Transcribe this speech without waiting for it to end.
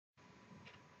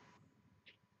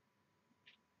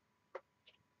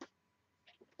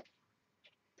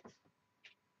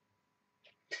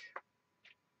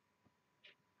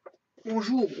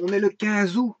Bonjour, on est le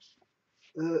 15 août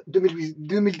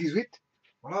 2018.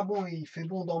 Voilà, bon, il fait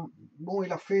bon,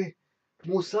 il a fait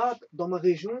maussade dans ma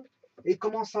région et il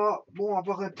commence à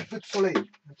avoir un petit peu de soleil.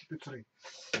 Un petit peu de soleil.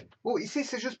 Bon, ici,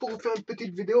 c'est juste pour vous faire une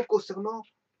petite vidéo concernant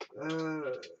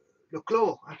euh, le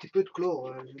chlore, un petit peu de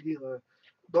chlore, je veux dire,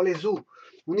 dans les eaux.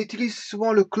 On utilise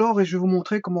souvent le chlore et je vais vous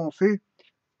montrer comment on fait,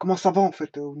 comment ça va en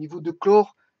fait, au niveau de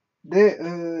chlore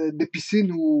des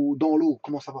piscines ou dans l'eau,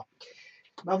 comment ça va.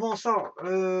 Mais avant ça,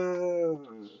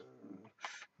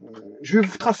 je vais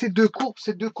vous tracer deux courbes,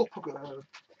 ces deux courbes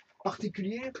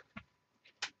particulières.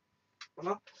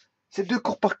 Voilà. Ces deux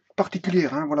courbes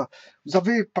particulières. Hein, voilà. Vous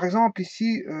avez par exemple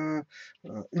ici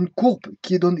une courbe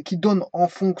qui donne en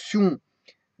fonction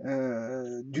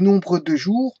du nombre de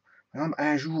jours. Par exemple,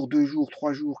 1 jour, 2 jours,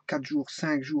 3 jours, 4 jours,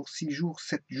 5 jours, 6 jours,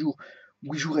 7 jours,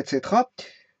 8 jours, etc.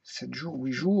 7 jours,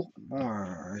 8 jours, bon,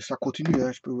 ça continue,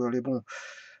 hein, je peux aller, bon,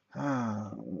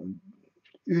 1,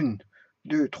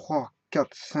 2, 3,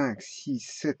 4, 5, 6,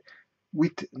 7,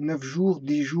 8, 9 jours,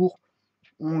 10 jours,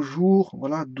 11 jours,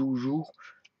 voilà, 12 jours,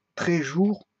 13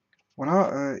 jours.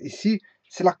 Voilà, ici,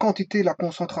 c'est la quantité, la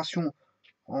concentration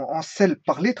en sel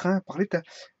par litre. Hein, par litre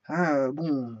hein,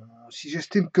 bon, si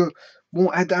j'estime que bon,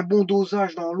 un bon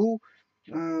dosage dans l'eau,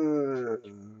 le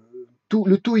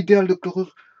taux idéal de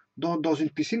chlorure dans une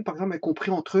piscine, par exemple, est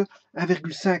compris entre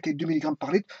 1,5 et 2 mg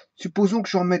par litre. Supposons que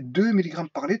j'en mette 2 mg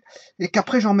par litre et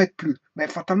qu'après j'en mette plus. Mais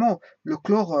fatalement, le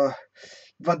chlore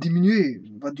va diminuer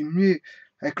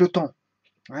avec le temps.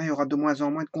 Hein, il y aura de moins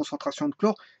en moins de concentration de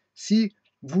chlore si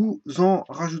vous en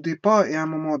rajoutez pas et à un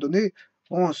moment donné,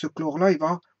 bon, ce chlore-là, il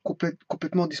va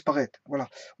complètement disparaître. Voilà,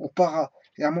 on part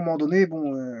et à un moment donné,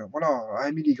 bon, voilà, à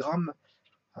 1 mg,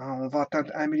 hein, on va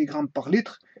atteindre 1 mg par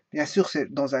litre. Bien sûr,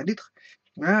 c'est dans un litre.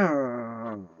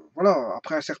 Hein, voilà,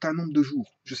 après un certain nombre de jours.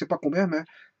 Je sais pas combien, mais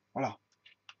voilà.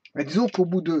 Mais disons qu'au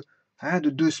bout de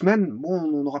 2 semaines, bon,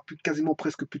 on n'aura plus quasiment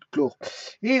presque plus de chlore.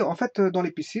 Et en fait, dans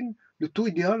les piscines, le taux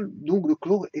idéal donc de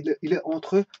chlore, il est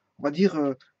entre, on va dire,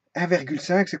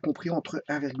 1,5, c'est compris entre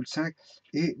 1,5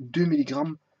 et 2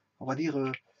 mg, on va dire,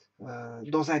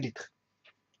 dans un litre.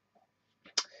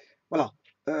 Voilà.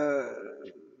 Euh,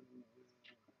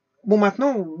 bon,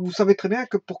 maintenant, vous savez très bien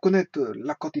que pour connaître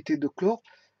la quantité de chlore,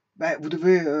 ben, vous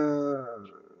devez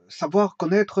savoir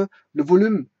connaître le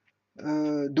volume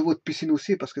de votre piscine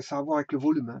aussi, parce que ça a à voir avec le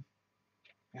volume. Hein.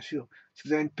 Bien sûr. Si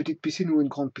vous avez une petite piscine ou une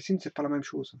grande piscine, c'est pas la même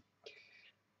chose.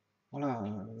 Voilà,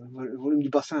 le volume du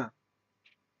bassin.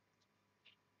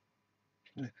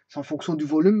 C'est en fonction du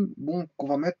volume, bon, qu'on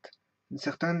va mettre une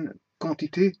certaine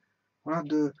quantité, voilà,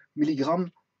 de milligrammes.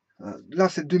 Là,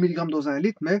 c'est 2 milligrammes dans un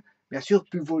litre, mais bien sûr,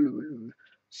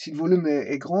 si le volume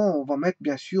est grand, on va mettre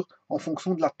bien sûr en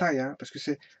fonction de la taille, hein, parce que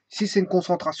si c'est une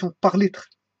concentration par litre,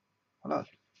 voilà,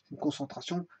 une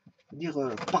concentration, dire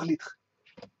par litre.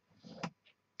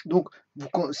 Donc,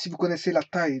 si vous connaissez la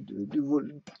taille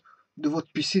de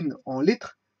votre piscine en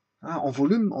litres, hein, en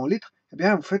volume, en litres, eh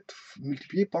bien, vous faites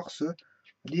multiplier par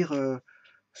dire,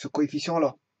 ce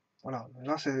coefficient-là. Voilà,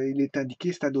 là, il est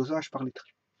indiqué, c'est un dosage par litre.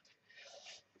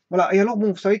 Voilà, et alors,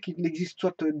 bon, vous savez qu'il existe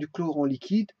soit du chlore en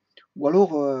liquide, ou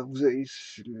alors,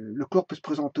 le chlore peut se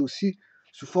présenter aussi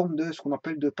sous forme de ce qu'on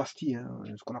appelle de pastilles, hein,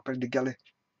 ce qu'on appelle des galets.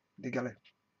 Des galets,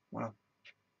 voilà.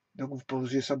 Donc vous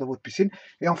posez ça dans votre piscine.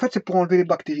 Et en fait, c'est pour enlever les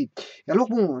bactéries. Et alors,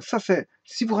 bon, ça c'est,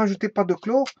 si vous rajoutez pas de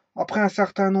chlore, après un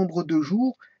certain nombre de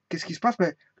jours, qu'est-ce qui se passe?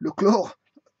 Mais le chlore,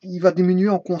 il va diminuer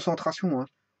en concentration. Hein.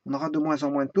 On aura de moins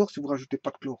en moins de chlore si vous rajoutez pas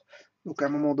de chlore. Donc à un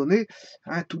moment donné,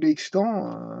 hein, tous les X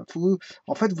temps,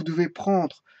 en fait, vous devez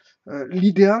prendre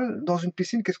l'idéal dans une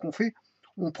piscine. Qu'est-ce qu'on fait?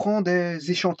 On prend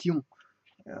des échantillons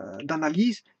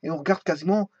d'analyse et on regarde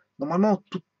quasiment, normalement,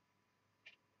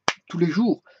 tous les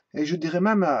jours. Et je dirais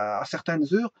même à certaines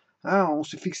heures, hein, on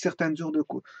se fixe certaines heures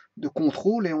de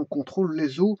contrôle et on contrôle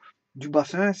les eaux du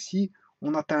bassin si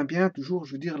on atteint bien toujours,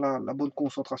 je veux dire, la bonne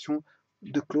concentration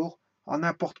de chlore à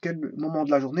n'importe quel moment de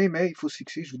la journée, mais il faut se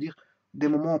fixer, je veux dire, des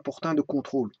moments opportuns de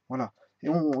contrôle. Voilà. Et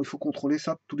il faut contrôler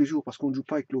ça tous les jours parce qu'on ne joue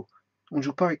pas avec l'eau. On ne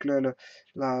joue pas avec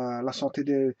la santé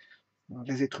des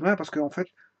êtres humains parce qu'en fait,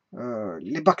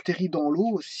 les bactéries dans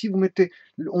l'eau, si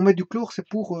on met du chlore, c'est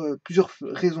pour plusieurs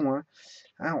raisons. Hein.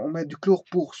 Hein, on met du chlore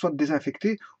pour soit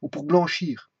désinfecter ou pour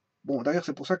blanchir. Bon, d'ailleurs,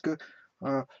 c'est pour ça que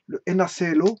le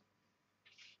NaClO,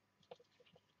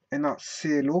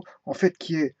 en fait,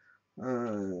 qui est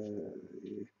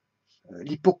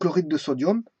l'hypochlorite de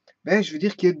sodium, ben, je veux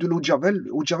dire qu'il y a de l'eau de Javel.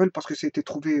 Eau de Javel parce que ça a été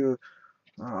trouvé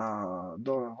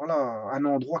dans voilà, un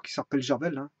endroit qui s'appelle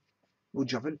Javel, hein, eau de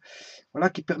Javel, voilà,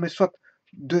 qui permet soit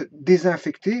de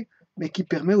désinfecter, mais qui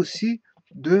permet aussi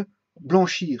de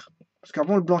blanchir. Parce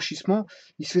qu'avant, le blanchissement,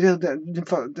 il se faisait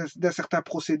d'un certain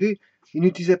procédé. Il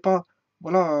n'utilisait pas,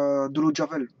 voilà, de l'eau de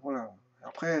Javel. Voilà.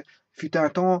 Après, fut un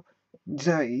temps,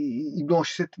 il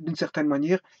blanchissait d'une certaine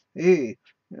manière. Et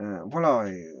voilà.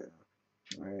 Et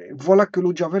voilà que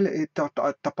l'eau de Javel est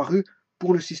apparue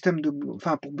pour le système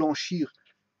enfin, pour blanchir,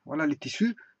 voilà, les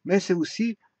tissus, mais c'est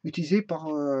aussi utilisé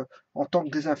en tant que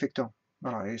désinfectant.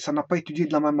 Voilà. Et ça n'a pas étudié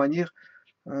de la même manière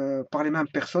par les mêmes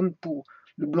personnes pour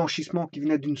le blanchissement qui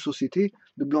venait d'une société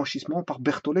de blanchissement par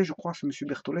Berthollet, je crois, c'est M.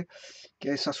 Berthollet, qui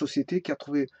a sa société, qui a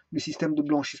trouvé le système de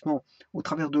blanchissement au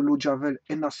travers de l'eau de Javel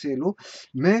et NaClO,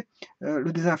 mais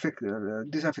le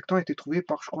désinfectant a été trouvé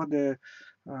par, je crois,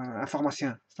 un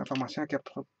pharmacien. C'est un pharmacien qui a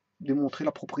démontré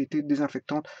la propriété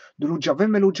désinfectante de l'eau de Javel,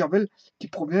 mais l'eau de Javel qui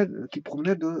provenait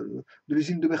de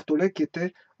l'usine de Berthollet qui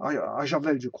était à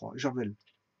Javel, je crois, Javel.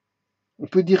 On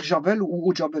peut dire Javel ou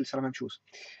eau de Javel, c'est la même chose.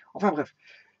 Enfin bref.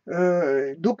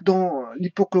 Donc dans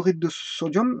l'hypochlorite de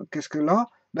sodium, qu'est-ce que là,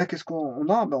 ben, qu'est-ce qu'on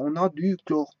a? Ben, on a du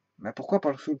chlore. Mais pourquoi?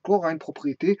 Parce que le chlore a une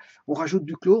propriété. On rajoute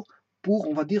du chlore pour,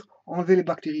 on va dire, enlever les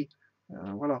bactéries.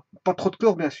 Voilà. Pas trop de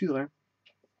chlore, bien sûr. Hein.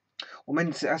 On met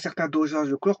un certain dosage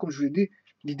de chlore, comme je vous l'ai dit,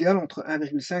 l'idéal entre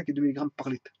 1,5 et 2 mg par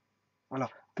litre. Voilà,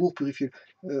 pour purifier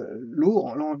l'eau,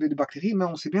 enlever des bactéries, mais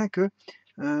on sait bien que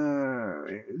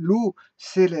l'eau,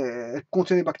 elle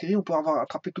contient des bactéries, on peut avoir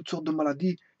attrapé toutes sortes de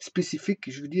maladies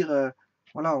spécifiques, je veux dire,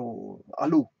 voilà, à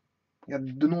l'eau. Il y a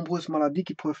de nombreuses maladies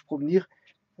qui peuvent provenir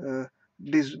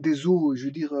des eaux, je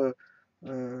veux dire,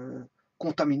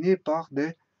 contaminées par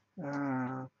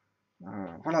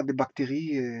voilà, des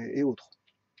bactéries et autres.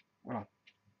 Voilà.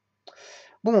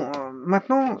 Bon,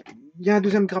 maintenant, il y a un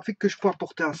deuxième graphique que je peux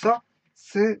apporter à ça,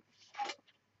 c'est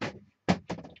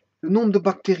le nombre de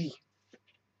bactéries.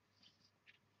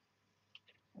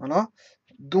 Voilà.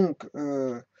 Donc,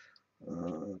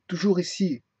 toujours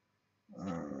ici,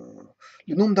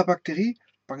 le nombre de bactéries,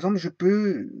 par exemple, je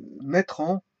peux mettre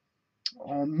en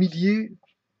milliers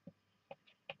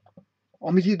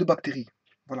de bactéries.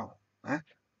 Voilà. Hein.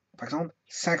 Par exemple,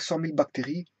 500 000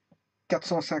 bactéries,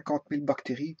 450 000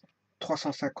 bactéries,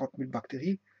 350 000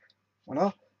 bactéries.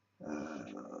 Voilà.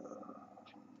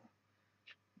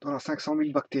 Dans la 500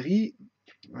 000 bactéries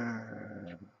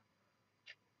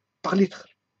par litre.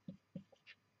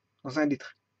 Dans un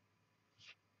litre.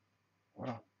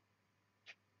 Voilà.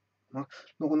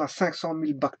 Donc on a 500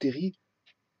 000 bactéries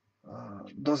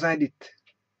dans un litre.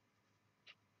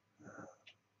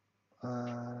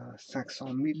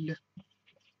 500 000.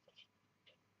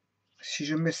 Si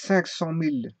je mets 500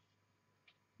 000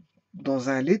 dans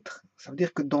un litre, ça veut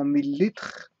dire que dans 1000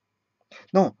 litres...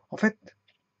 Non, en fait,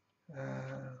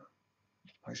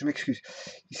 je m'excuse.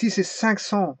 Ici, c'est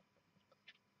 500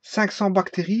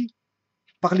 bactéries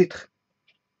par litre.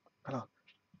 Voilà.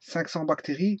 500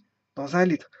 bactéries dans un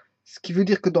litre. Ce qui veut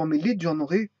dire que dans 1000 litres, j'en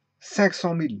aurai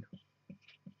 500 000.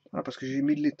 Voilà, parce que j'ai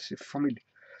 1000 litres, c'est 100 000.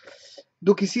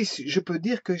 Donc ici, je peux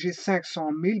dire que j'ai 500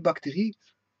 000 bactéries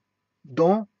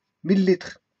dans 1000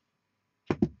 litres.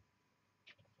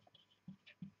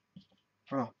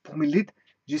 Voilà. Pour 1000 litres,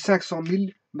 j'ai 500 000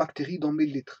 bactéries dans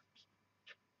 1000 litres.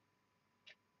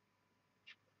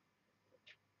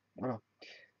 Voilà.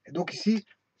 Et donc ici,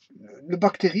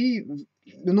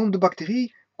 le nombre de bactéries,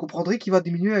 vous comprendrez qu'il va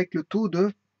diminuer avec le taux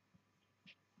de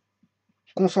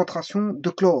concentration de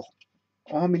chlore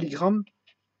en milligrammes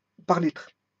par litre.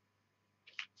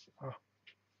 Voilà.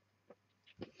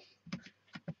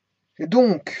 Et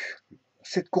donc,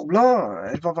 cette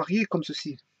courbe-là, elle va varier comme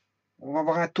ceci. On va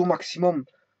avoir un taux maximum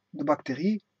de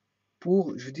bactéries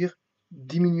pour, je veux dire,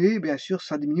 diminuer, bien sûr,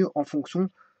 ça diminue en fonction,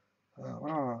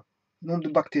 voilà, le nombre de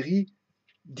bactéries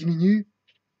diminue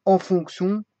en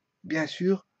fonction, bien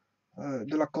sûr,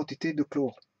 de la quantité de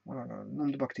chlore. Voilà, le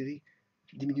nombre de bactéries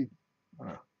diminue.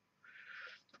 Voilà.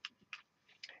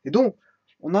 Et donc,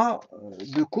 on a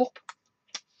deux courbes.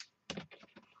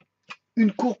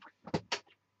 Une courbe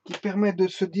qui permet de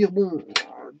se dire, bon,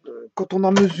 quand on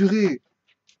a mesuré,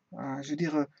 je veux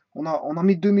dire, on a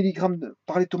mis 2 mg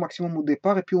par litre au maximum au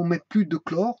départ, et puis on met plus de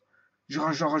chlore,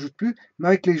 j'en rajoute plus, mais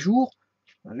avec les jours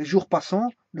passant,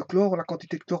 le chlore, la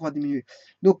quantité de chlore va diminuer.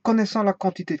 Donc, connaissant la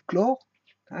quantité de chlore,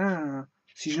 hein,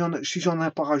 si j'en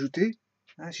ai pas rajouté,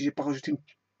 hein, si j'ai pas rajouté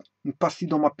une pastille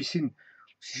dans ma piscine,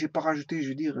 si j'ai pas rajouté, je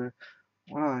veux dire,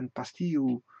 voilà, une pastille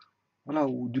ou voilà,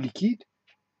 ou du liquide,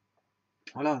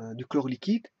 voilà, du chlore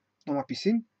liquide dans ma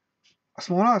piscine, à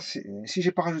ce moment-là, si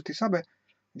j'ai pas rajouté ça, ben,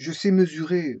 je sais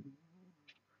mesurer,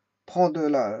 prendre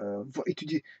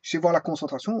étudier, je sais voir la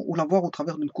concentration ou la voir au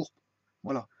travers d'une courbe.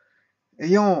 Voilà.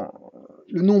 Ayant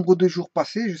le nombre de jours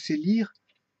passés, je sais lire,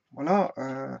 voilà,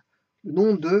 le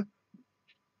nombre de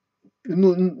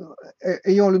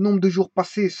ayant le nombre de jours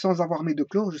passés sans avoir mis de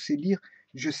chlore,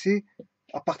 je sais,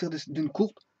 à partir d'une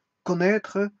courbe,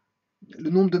 connaître le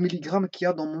nombre de milligrammes qu'il y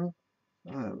a dans mon,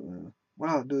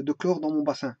 voilà, de chlore dans mon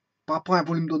bassin, par rapport à un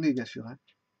volume donné, bien sûr, hein.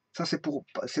 Ça,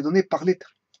 c'est donné par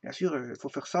litre. Bien sûr, il faut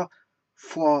faire ça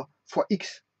fois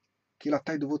X, qui est la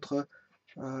taille de votre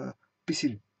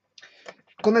piscine.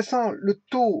 Connaissant le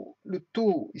taux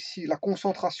ici, la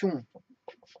concentration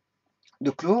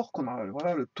de chlore,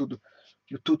 voilà, le taux de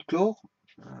chlore,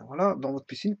 voilà, dans votre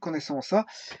piscine, connaissant ça,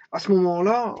 à ce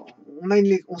moment-là,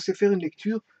 on sait faire une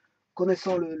lecture,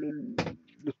 connaissant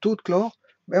le taux de chlore,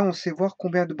 ben on sait voir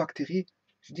combien de bactéries,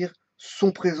 je veux dire,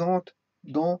 sont présentes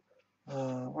dans,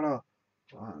 voilà,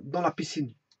 dans la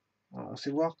piscine. Voilà, on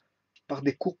sait voir par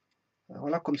des courbes,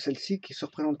 voilà, comme celle-ci, qui se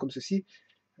représente comme ceci,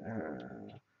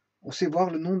 on sait voir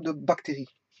le nombre de bactéries.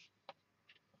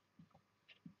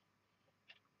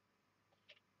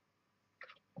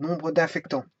 Nombre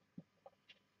d'infectants.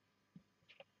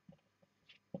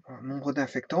 Nombre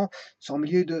d'infectants, c'est en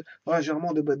milieu de, voilà,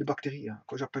 généralement de bactéries. Hein.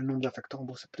 Quand j'appelle nombre d'infectants,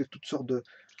 bon, c'est peut-être toutes sortes de,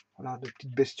 voilà, de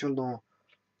petites bestioles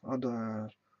voilà,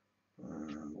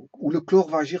 où le chlore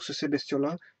va agir sur ces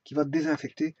bestioles-là, qui va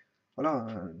désinfecter. Voilà,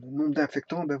 le nombre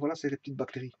d'infectants, ben voilà, c'est les petites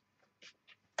bactéries.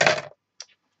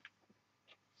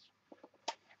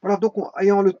 Voilà, donc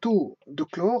ayant le taux de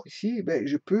chlore ici, ben,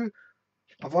 je peux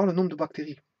avoir le nombre de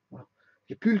bactéries. Voilà.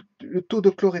 Et plus le taux de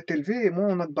chlore est élevé, et moins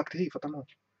on a de bactéries, fatalement.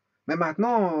 Mais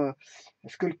maintenant,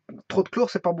 est-ce que trop de chlore,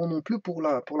 c'est pas bon non plus pour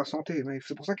la santé.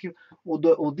 C'est pour ça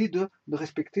qu'on dit de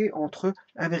respecter entre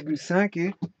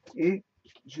 1,5 et,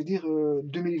 je veux dire,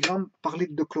 2 mg par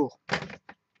litre de chlore.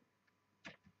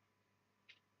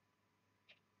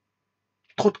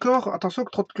 Trop de chlore, attention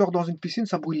que trop de chlore dans une piscine,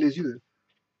 ça brûle les yeux.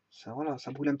 Ça, voilà,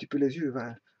 ça brûle un petit peu les yeux.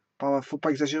 Faut pas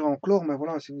exagérer en chlore, mais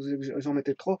voilà, si vous en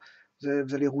mettez trop,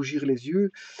 vous allez rougir les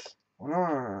yeux.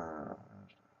 Voilà.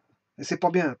 Et c'est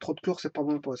pas bien. Trop de chlore, c'est pas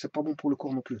bon pour le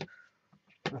corps non plus.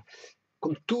 Voilà.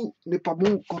 Comme tout n'est pas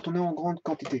bon quand on est en grande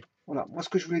quantité. Voilà, moi ce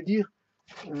que je voulais dire,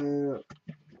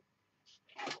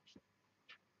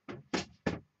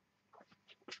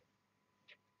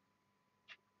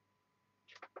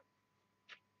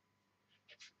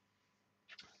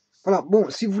 voilà, bon,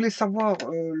 si vous voulez savoir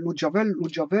l'eau de Javel,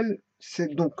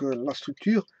 c'est donc la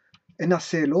structure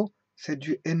NaClO, c'est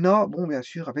du Na, bon bien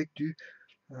sûr, avec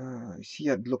ici il y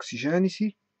a de l'oxygène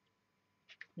ici,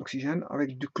 l'oxygène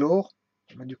avec du chlore,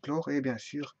 et bien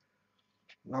sûr,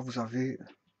 là vous avez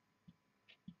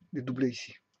des doublés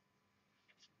ici.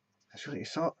 Bien sûr, et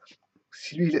ça,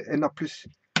 si lui il est Na+,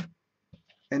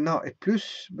 Na est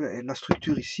plus, ben, la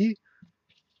structure ici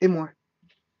est moins.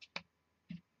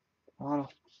 Voilà.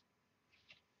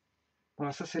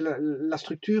 Voilà, ça c'est la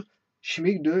structure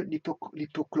chimique de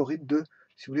l'hypochlorite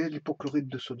si vous voulez, l'hypochlorite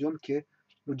de sodium qui est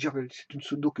le Javel. C'est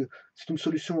une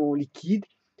solution liquide,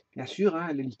 bien sûr, hein,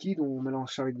 elle est liquide, on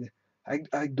mélange ça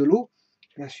avec de l'eau,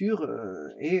 bien sûr,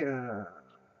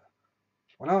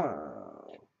 voilà.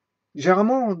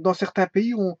 Généralement, dans certains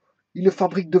pays, ils le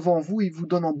fabriquent devant vous, ils vous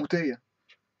donnent en bouteille.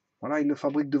 Voilà, ils le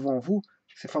fabriquent devant vous,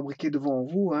 c'est fabriqué devant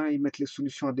vous, hein, ils mettent les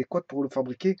solutions adéquates pour le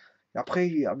fabriquer. Et après,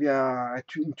 il y a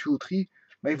une tuyauterie,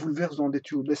 ben, ils vous le versent dans des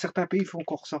tuyaux. Mais certains pays font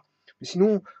encore ça. Mais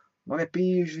sinon, dans les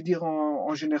pays, je veux dire,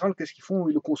 en général, qu'est-ce qu'ils font?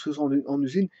 Ils le construisent en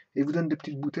usine et ils vous donnent des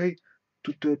petites bouteilles,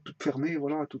 toutes fermées,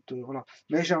 voilà, voilà.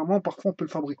 Mais généralement, parfois, on peut le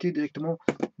fabriquer directement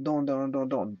dans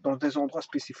des endroits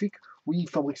spécifiques où ils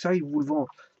fabriquent ça, ils vous le vendent.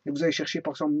 Et vous allez chercher,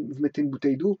 par exemple, vous mettez une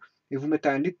bouteille d'eau et vous mettez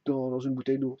 1 litre dans une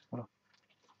bouteille d'eau. Voilà.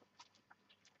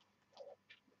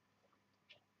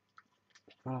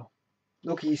 Voilà.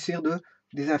 Donc il sert de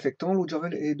désinfectant, l'eau de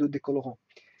Javel, et de décolorant.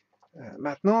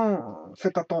 Maintenant,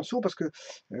 faites attention parce que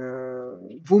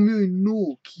vaut mieux une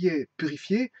eau qui est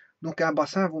purifiée, donc un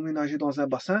bassin, vaut mieux nager dans un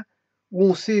bassin où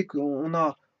on sait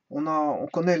on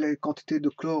connaît les quantités de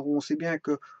chlore, où on sait bien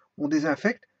qu'on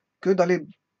désinfecte, que d'aller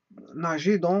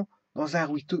nager dans un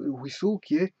ruisseau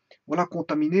qui est, voilà,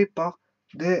 contaminé par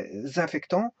des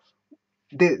infectants,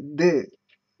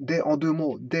 en 2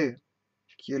 mots,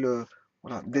 qui est le,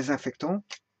 voilà, désinfectant,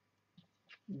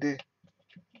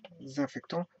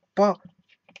 pas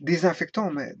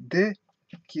désinfectant, mais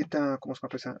qui est comment on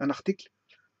appelle ça, un article,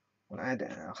 voilà,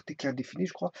 un article indéfini,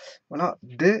 je crois, voilà,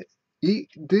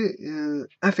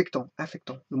 infectants,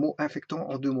 le mot infectant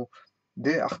en 2 mots,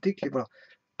 des articles, et voilà,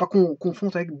 pas qu'on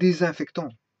confonde avec désinfectant,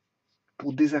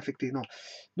 pour désinfecter, non.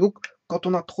 Donc, quand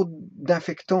on a trop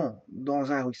d'infectants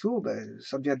dans un ruisseau, ben,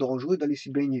 ça devient dangereux d'aller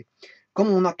s'y baigner. Comme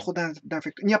on a trop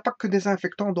d'infectants, il n'y a pas que des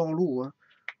infectants dans l'eau, hein.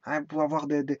 Hein, vous pouvez avoir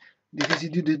des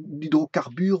résidus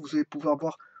d'hydrocarbures, vous pouvez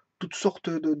avoir toutes sortes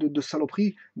de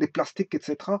saloperies, des plastiques,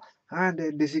 etc. Hein,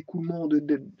 des écoulements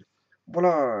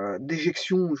voilà,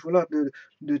 d'éjection, voilà,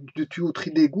 de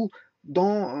tuyauterie d'égout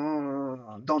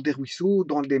dans des ruisseaux,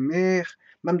 dans des mers,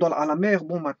 même à la mer.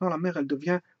 Bon, maintenant, la mer, elle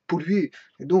devient polluée.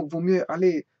 Et donc, vaut mieux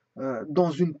aller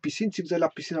dans une piscine. Si vous avez la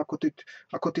piscine à côté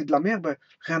de la mer, ben,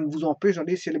 rien ne vous empêche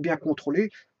d'aller, si elle est bien contrôlée,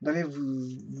 d'aller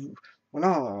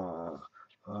voilà,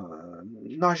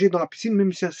 nager dans la piscine,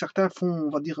 même si certains font, on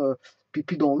va dire,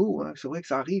 pipi dans l'eau, hein. C'est vrai que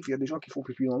ça arrive, il y a des gens qui font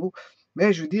pipi dans l'eau.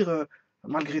 Mais je veux dire,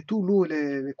 malgré tout, l'eau,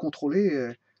 elle est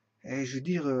contrôlée. Et je veux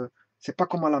dire, c'est pas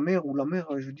comme à la mer, où la mer,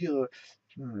 je veux dire,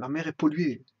 la mer est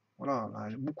polluée. Voilà,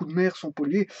 beaucoup de mers sont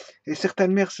polluées. Et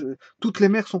certaines mers, toutes les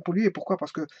mers sont polluées. Pourquoi?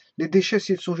 Parce que les déchets,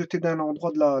 s'ils sont jetés d'un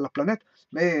endroit de la planète,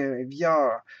 mais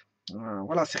via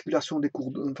voilà, circulation des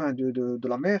cours enfin, de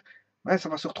la mer, ouais, ça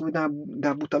va se retrouver d'un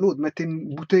bout à l'autre. Mettez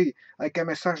une bouteille avec un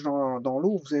message dans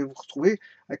l'eau, vous allez vous retrouver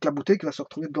avec la bouteille qui va se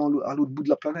retrouver à l'autre bout de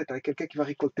la planète, avec quelqu'un qui va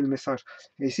récolter le message.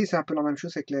 Et ici, c'est un peu la même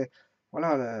chose avec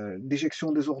voilà, la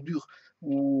déjection des ordures,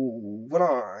 ou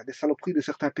voilà, des saloperies de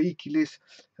certains pays qui laissent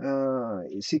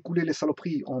s'écouler les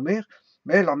saloperies en mer,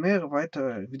 mais la mer va être,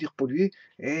 je veux dire, polluée,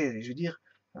 et je veux dire,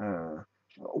 euh,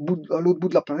 à l'autre bout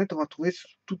de la planète, on va trouver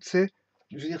toutes je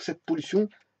veux dire, cette pollution.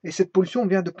 Et cette pollution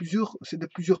vient c'est de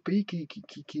plusieurs pays il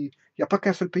n'y a pas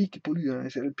qu'un seul pays qui pollue, hein,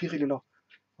 le pire, il est là.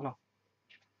 Voilà.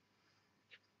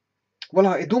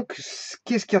 Voilà, et donc,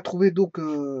 qu'est-ce qui a trouvé, donc,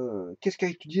 qu'est-ce qui a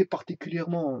étudié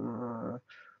particulièrement,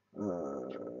 euh,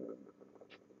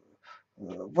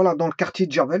 voilà, dans le quartier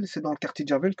de Javel, c'est dans le quartier de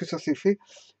Javel que ça s'est fait.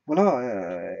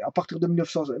 Voilà, à partir de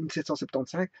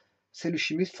 1775, c'est le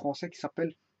chimiste français qui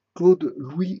s'appelle Claude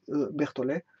Louis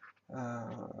Berthollet. Euh,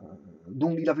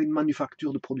 donc il avait une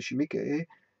manufacture de produits chimiques et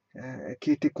qui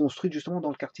a été construite justement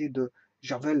dans le quartier de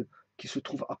Javel, qui se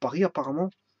trouve à Paris apparemment.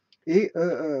 Et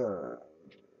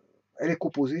elle est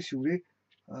composée, si vous voulez,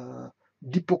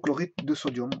 d'hypochlorite de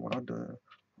sodium. Voilà,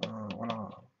 voilà,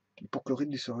 hypochlorite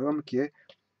de sodium qui est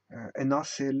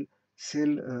NaClO.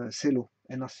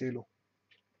 NaClO.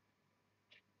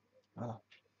 Voilà.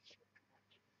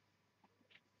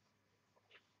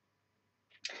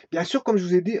 Bien sûr, comme je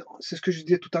vous ai dit, c'est ce que je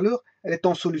disais tout à l'heure, elle est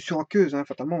en solution aqueuse, hein,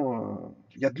 fatalement,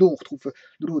 il y a de l'eau, on retrouve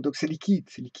de l'eau, donc c'est liquide,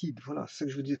 voilà, c'est ce que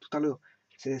je vous disais tout à l'heure,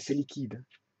 c'est liquide.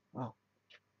 Voilà.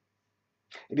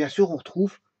 Et bien sûr, on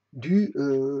retrouve du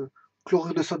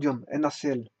chlorure de sodium,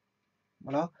 NaCl,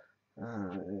 voilà,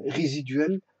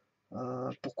 résiduel.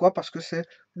 Pourquoi? Parce que c'est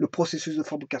le processus de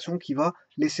fabrication qui va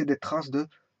laisser des traces de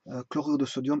chlorure de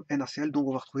sodium, NaCl, donc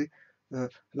on va retrouver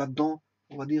là-dedans,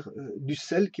 on va dire, du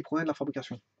sel qui provient de la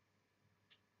fabrication.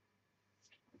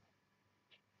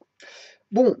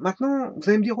 Bon, maintenant, vous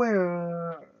allez me dire, ouais,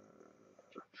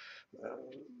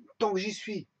 tant que j'y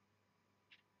suis,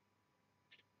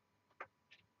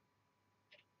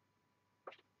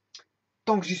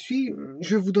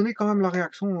 je vais vous donner quand même la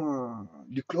réaction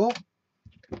du chlore,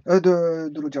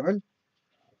 de l'eau de Javel.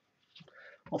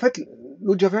 En fait,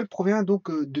 l'eau de Javel provient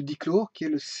donc de dichlore, qui est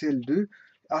le Cl2.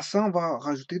 À ça, on va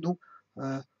rajouter donc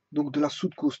de la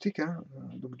soude caustique, hein,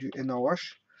 donc du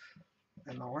NaOH.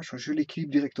 NaOH, je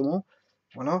l'équilibre directement,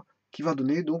 voilà, qui va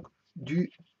donner donc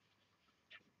du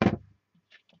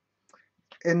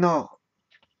NaClO,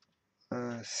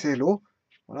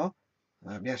 voilà,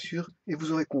 bien sûr, et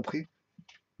vous aurez compris,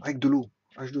 avec de l'eau,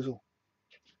 H2O,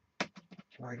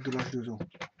 avec de l'H2O.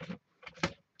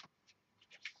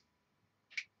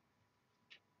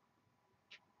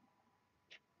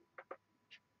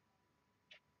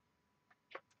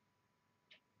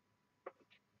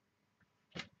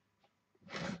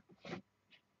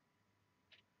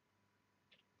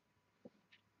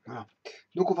 Voilà.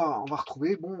 Donc on va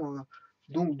retrouver bon,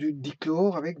 donc du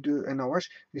dichlore avec de NaOH.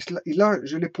 Et là,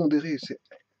 je l'ai pondéré, c'est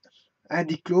un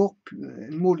dichlore,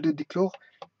 une mole de dichlore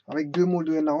avec 2 moles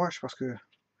de NaOH parce que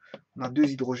on a deux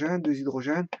hydrogènes,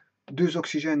 2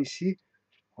 oxygènes ici.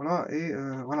 Voilà, et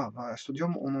voilà, bah,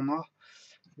 sodium, on en a,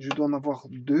 je dois en avoir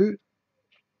 2.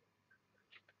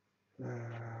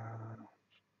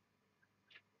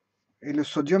 Et le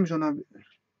sodium, j'en ai.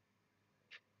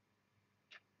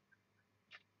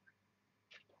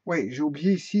 Ouais, j'ai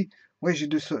oublié ici. Ouais, j'ai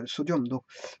 2 sodium. Donc,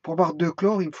 pour avoir 2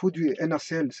 chlore, il me faut du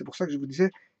NaCl. C'est pour ça que je vous disais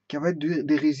qu'il y avait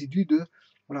des résidus de.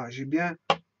 Voilà, j'ai bien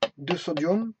 2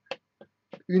 sodium,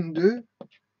 une, 2.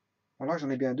 Voilà,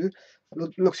 j'en ai bien 2.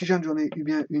 L'oxygène, j'en ai eu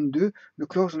bien une, 2. Le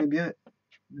chlore, j'en ai bien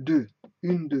 2.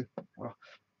 Une, 2. Voilà.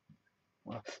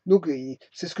 Voilà. Donc,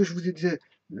 c'est ce que je vous disais.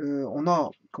 On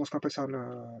a, comment on appelle ça,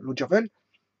 l'eau de Javel,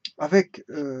 avec,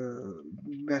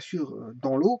 bien sûr,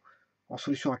 dans l'eau, en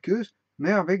solution aqueuse,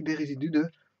 mais avec des résidus de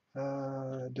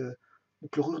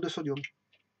chlorure de sodium.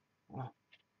 Voilà.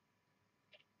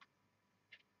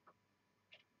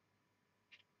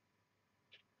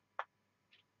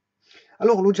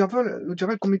 Alors, l'eau de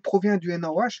Javel, comme il provient du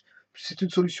NaOH, c'est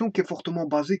une solution qui est fortement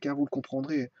basique, hein, vous le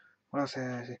comprendrez. Voilà,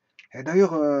 et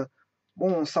d'ailleurs,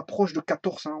 bon, on s'approche de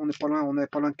 14, hein, on n'est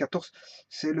pas loin de 14.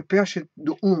 Le pH est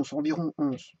de 11, environ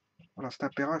 11. Voilà, c'est un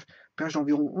pH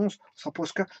d'environ 11. On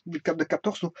s'approche de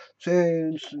 14, donc c'est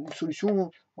une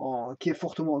solution qui est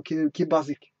fortement, qui est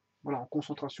basique. Voilà, en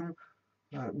concentration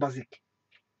basique.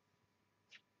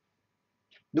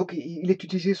 Donc, il est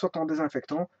utilisé soit en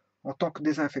désinfectant, en tant que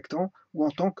désinfectant, ou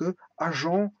en tant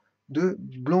qu'agent de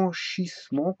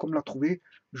blanchissement, comme l'a trouvé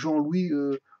Jean-Louis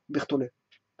Berthollet.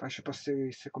 Enfin, je ne sais pas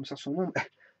si c'est comme ça son nom, mais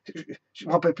je ne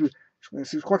me rappelle plus.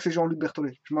 Je crois que c'est Jean-Louis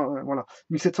Berthollet. Voilà.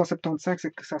 1775,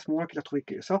 c'est à ce moment-là qu'il a trouvé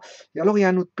ça. Et alors, il y a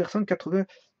une autre personne qui a trouvé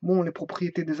bon, les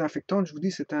propriétés désinfectantes. Je vous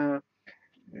dis, c'est un.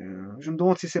 Je me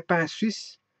demande si c'est pas un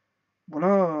Suisse.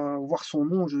 Voilà, voir son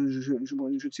nom, je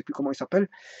ne sais plus comment il s'appelle.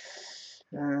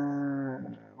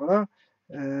 Voilà.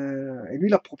 Et lui,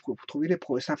 il a trouvé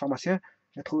c'est un pharmacien,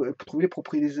 il a trouvé les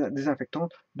propriétés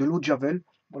désinfectantes de l'eau de Javel.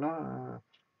 Voilà.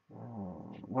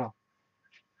 Voilà.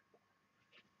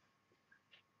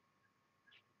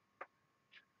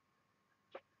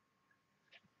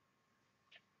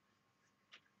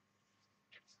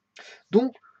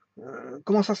 Donc,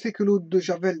 comment ça se fait que l'eau de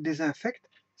Javel désinfecte?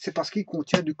 C'est parce qu'il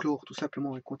contient du chlore, tout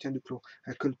simplement. Il contient du chlore.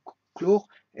 Et que le chlore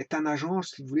est un agent,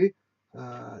 si vous voulez,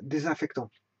 désinfectant.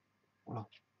 Voilà.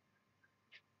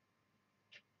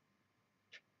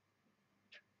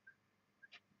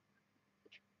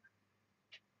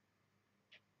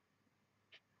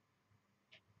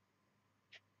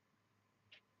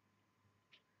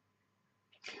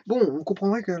 Bon, on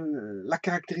comprendrait que la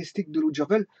caractéristique de l'eau de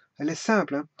Javel, elle est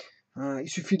simple, hein. Il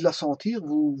suffit de la sentir,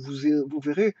 vous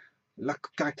verrez la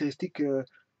caractéristique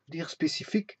dire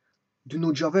spécifique d'une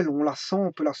eau de Javel. On la sent,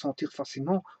 on peut la sentir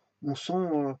facilement. On sent,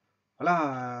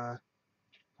 voilà,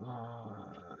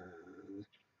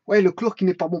 ouais, le chlore qui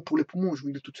n'est pas bon pour les poumons, je vous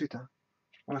le dis tout de suite, hein.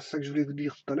 Voilà, c'est ça que je voulais vous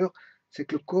dire tout à l'heure, c'est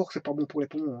que le corps, c'est pas bon pour les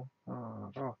poumons,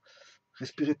 hein. Voilà.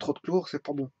 Respirer trop de chlore, c'est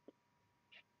pas bon.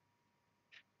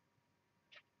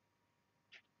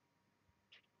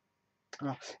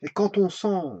 Voilà. Et quand on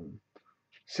sent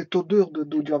cette odeur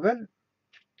d'eau de Javel,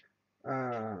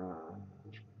 euh,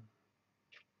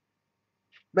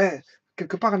 ben,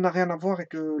 quelque part, elle n'a rien à voir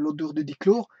avec l'odeur de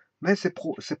dichlore, mais c'est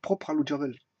propre à l'eau de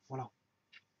Javel. Voilà.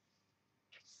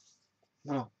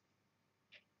 Voilà.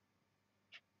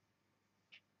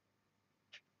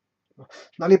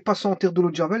 N'allez pas sentir de l'eau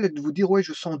de Javel et de vous dire, ouais,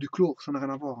 je sens du chlore, ça n'a rien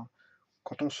à voir, hein.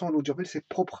 Quand on sent l'eau de Javel, c'est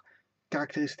propre,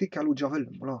 caractéristique à l'eau de Javel.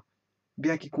 Voilà.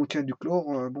 Bien qu'il contient du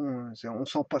chlore, bon, on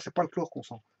sent pas, c'est pas le chlore qu'on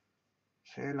sent.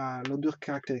 C'est l'odeur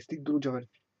caractéristique de l'eau de Javel.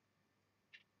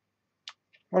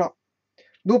 Voilà.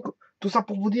 Donc, tout ça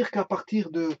pour vous dire qu'à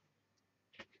partir de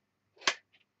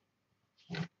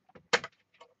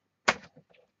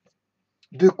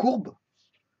deux courbes,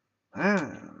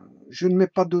 hein, je ne mets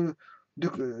pas de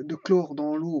chlore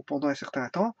dans l'eau pendant un certain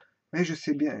temps, mais je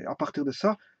sais bien, à partir de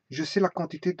ça, je sais la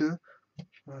quantité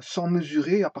sans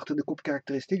mesurer, à partir de courbes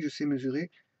caractéristiques, je sais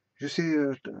mesurer, je sais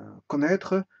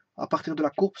connaître à partir de la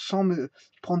courbe sans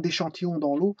prendre d'échantillons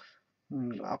dans l'eau.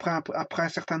 Après un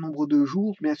certain nombre de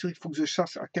jours, bien sûr, il faut que je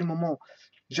sache à quel moment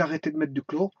j'ai arrêté de mettre du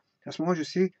chlore. À ce moment, je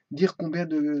sais dire combien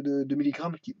de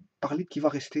milligrammes par litre qui va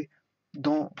rester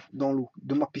dans l'eau,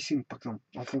 de ma piscine, par exemple,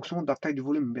 en fonction de la taille du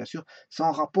volume, bien sûr. C'est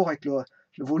en rapport avec le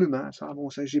volume, hein, ça, bon,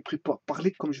 ça, j'ai pris par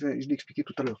litre, comme je l'ai expliqué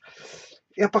tout à l'heure.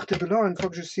 Et à partir de là, une fois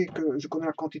que je sais que je connais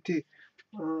la quantité,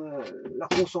 la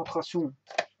concentration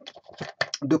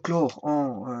de chlore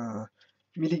en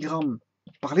milligrammes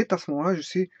par litre, à ce moment-là,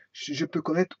 je peux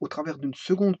connaître au travers d'une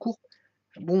seconde courbe,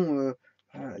 bon,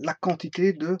 la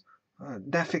quantité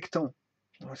d'infectants,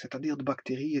 c'est-à-dire de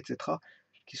bactéries, etc.,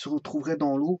 qui se retrouveraient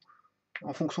dans l'eau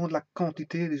en fonction de la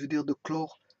quantité, je veux dire, de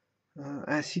chlore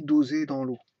ainsi dosé dans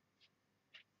l'eau.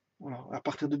 Voilà. À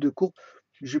partir de deux courbes,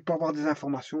 je peux avoir des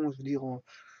informations, je veux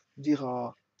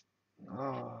dire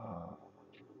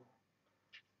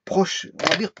proche, on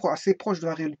va dire assez proche de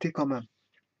la réalité quand même,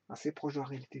 assez proche de la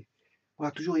réalité.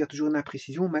 Voilà, il y a toujours une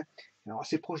imprécision, mais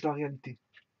assez proche de la réalité.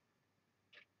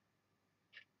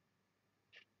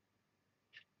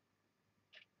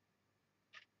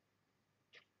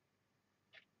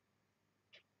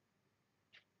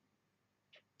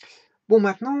 Bon,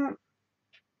 maintenant,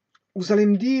 vous allez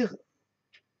me dire,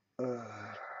 euh,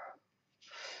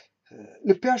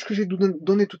 le pH que j'ai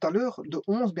donné tout à l'heure, de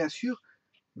 11, bien sûr,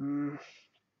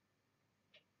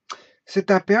 c'est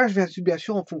un pH, bien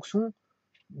sûr, en fonction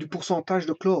du pourcentage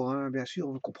de chlore, hein, bien sûr,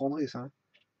 vous comprendrez ça,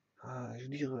 hein. Je veux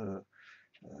dire,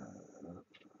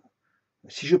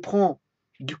 si je prends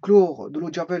du chlore, de l'eau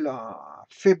de Javel à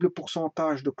faible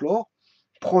pourcentage de chlore,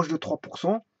 proche de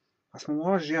 3%, à ce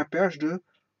moment-là, j'ai un pH de,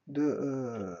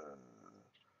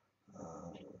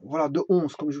 voilà, de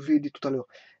 11, comme je vous l'ai dit tout à l'heure.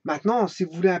 Maintenant, si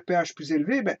vous voulez un pH plus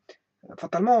élevé, ben,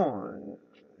 fatalement,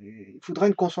 il faudra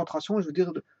une concentration, je veux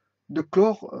dire, de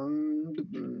chlore.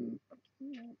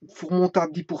 Il faut remonter à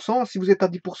 10%. Si vous êtes à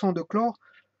 10% de chlore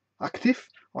actif,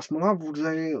 à ce moment-là, vous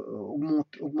allez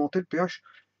augmenter le pH,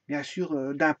 bien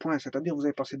sûr, d'un point. C'est-à-dire, vous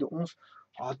allez passer de 11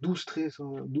 à 12, 13,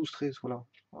 12, 13, voilà.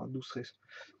 À 12, 13.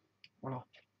 Voilà.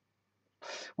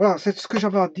 Voilà, c'est ce que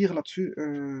j'avais à dire là-dessus.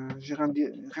 J'ai rien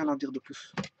à dire de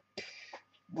plus.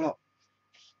 Voilà.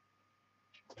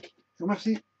 Je vous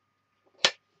remercie.